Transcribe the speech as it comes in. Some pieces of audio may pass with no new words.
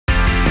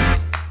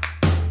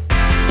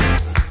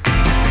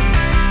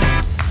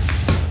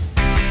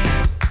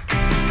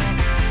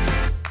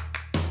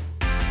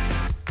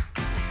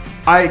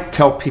I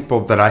tell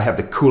people that I have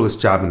the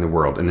coolest job in the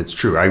world, and it's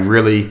true. I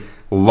really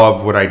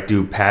love what I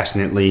do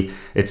passionately.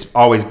 It's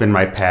always been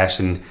my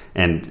passion,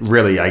 and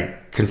really I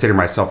consider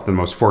myself the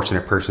most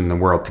fortunate person in the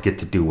world to get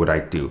to do what I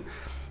do.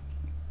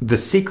 The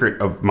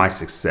secret of my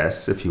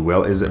success, if you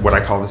will, is what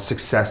I call the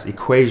success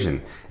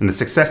equation. And the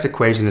success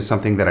equation is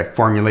something that I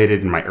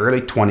formulated in my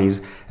early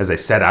 20s as I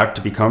set out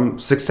to become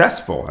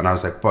successful. And I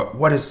was like, but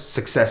what does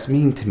success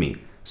mean to me?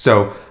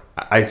 So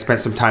I spent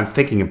some time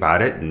thinking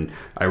about it, and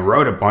I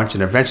wrote a bunch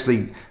and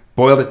eventually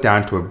boiled it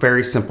down to a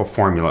very simple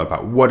formula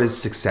about what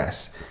is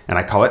success. And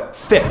I call it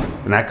FIP,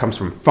 and that comes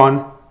from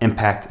fun,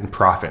 impact, and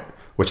profit,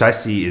 which I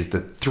see is the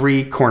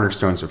three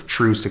cornerstones of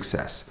true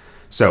success.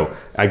 So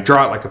I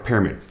draw it like a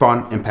pyramid: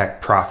 fun,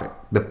 impact, profit.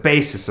 The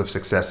basis of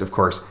success, of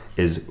course,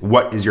 is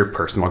what is your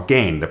personal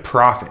gain. The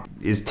profit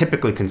is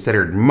typically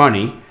considered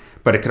money,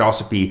 but it could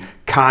also be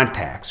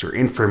contacts or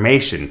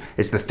information.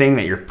 It's the thing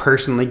that you're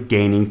personally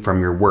gaining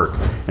from your work.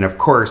 And of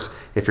course,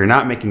 if you're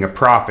not making a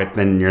profit,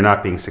 then you're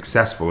not being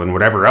successful, and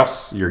whatever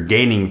else you're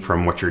gaining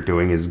from what you're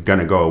doing is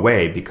gonna go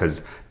away,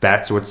 because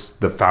that's what's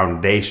the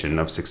foundation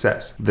of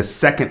success. The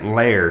second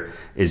layer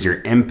is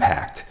your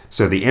impact.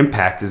 So the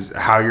impact is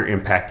how you're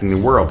impacting the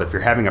world. If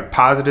you're having a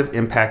positive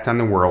impact on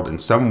the world in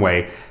some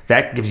way,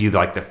 that gives you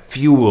like the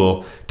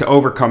fuel to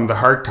overcome the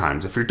hard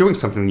times. If you're doing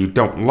something you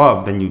don't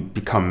love, then you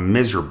become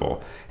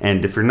miserable.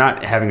 And if you're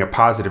not having a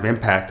positive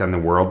impact on the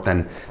world,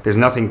 then there's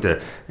nothing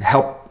to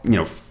help,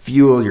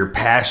 fuel your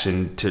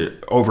passion to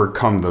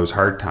overcome those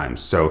hard times.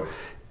 So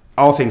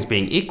all things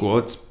being equal,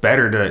 it's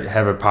better to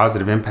have a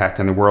positive impact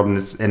on the world, and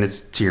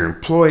it's to your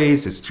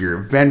employees, it's to your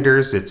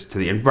vendors, it's to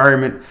the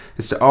environment,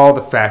 it's to all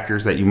the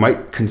factors that you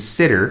might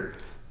consider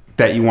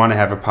that you want to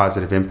have a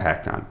positive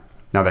impact on.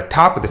 Now, the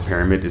top of the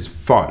pyramid is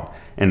fun.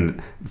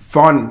 And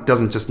fun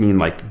doesn't just mean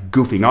like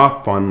goofing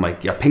off fun,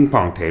 like a ping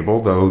pong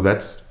table, though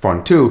that's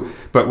fun too.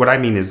 But what I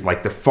mean is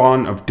like the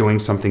fun of doing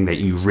something that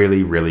you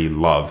really, really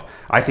love.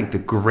 I think the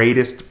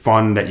greatest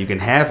fun that you can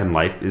have in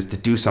life is to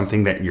do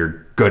something that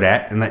you're good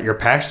at and that you're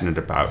passionate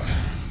about.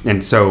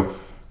 And so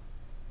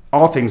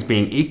all things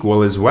being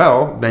equal as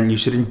well, then you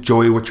should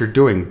enjoy what you're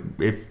doing.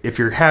 If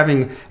you're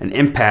having an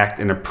impact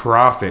and a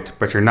profit,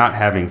 but you're not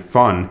having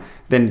fun,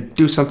 then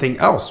do something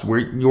else where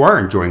you are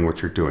enjoying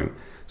what you're doing.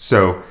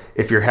 So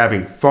if you're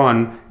having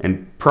fun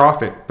and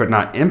profit but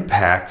not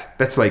impact,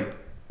 that's like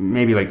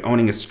maybe like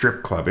owning a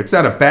strip club. It's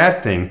not a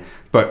bad thing,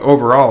 but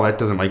overall that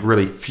doesn't like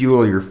really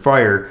fuel your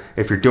fire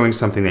if you're doing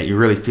something that you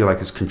really feel like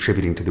is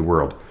contributing to the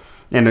world.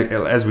 And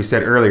as we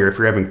said earlier, if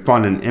you're having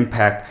fun and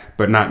impact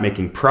but not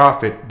making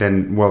profit,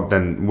 then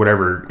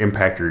whatever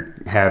impact you're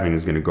having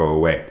is going to go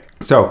away.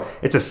 So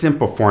it's a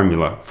simple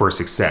formula for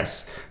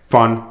success: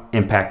 fun,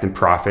 impact, and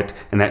profit.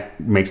 And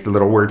that makes the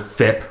little word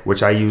FIP,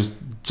 which I use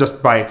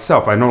just by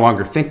itself. I no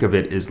longer think of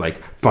it as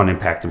like fun,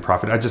 impact, and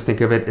profit. I just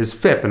think of it as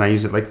FIP, and I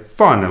use it like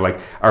fun, and like,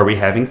 are we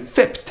having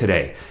FIP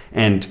today?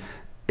 And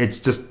it's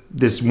just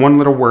this one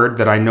little word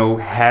that I know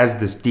has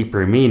this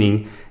deeper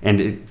meaning,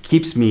 and it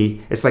keeps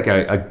me, it's like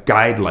a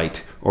guide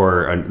light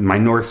or my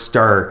North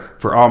Star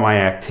for all my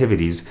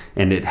activities,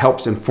 and it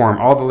helps inform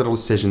all the little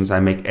decisions I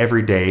make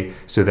every day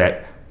so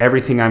that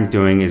everything I'm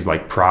doing is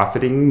like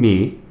profiting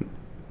me,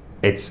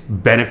 it's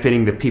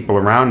benefiting the people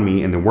around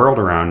me and the world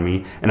around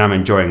me, and I'm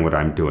enjoying what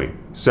I'm doing.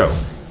 So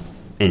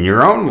in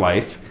your own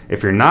life,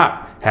 if you're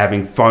not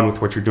having fun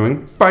with what you're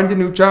doing, find a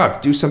new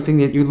job. Do something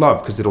that you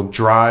love, because it'll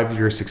drive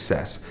your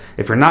success.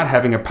 If you're not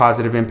having a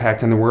positive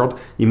impact on the world,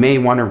 you may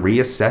want to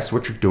reassess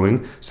what you're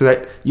doing so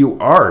that you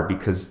are,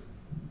 because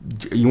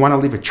you want to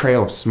leave a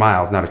trail of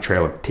smiles, not a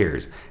trail of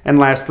tears. And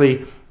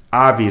lastly,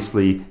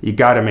 obviously, you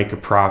got to make a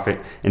profit.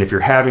 And if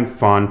you're having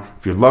fun,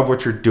 if you love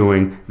what you're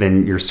doing,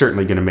 then you're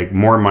certainly going to make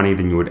more money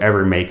than you would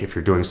ever make if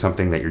you're doing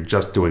something that you're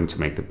just doing to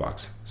make the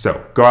bucks.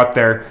 So go out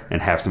there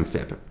and have some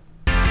FIP.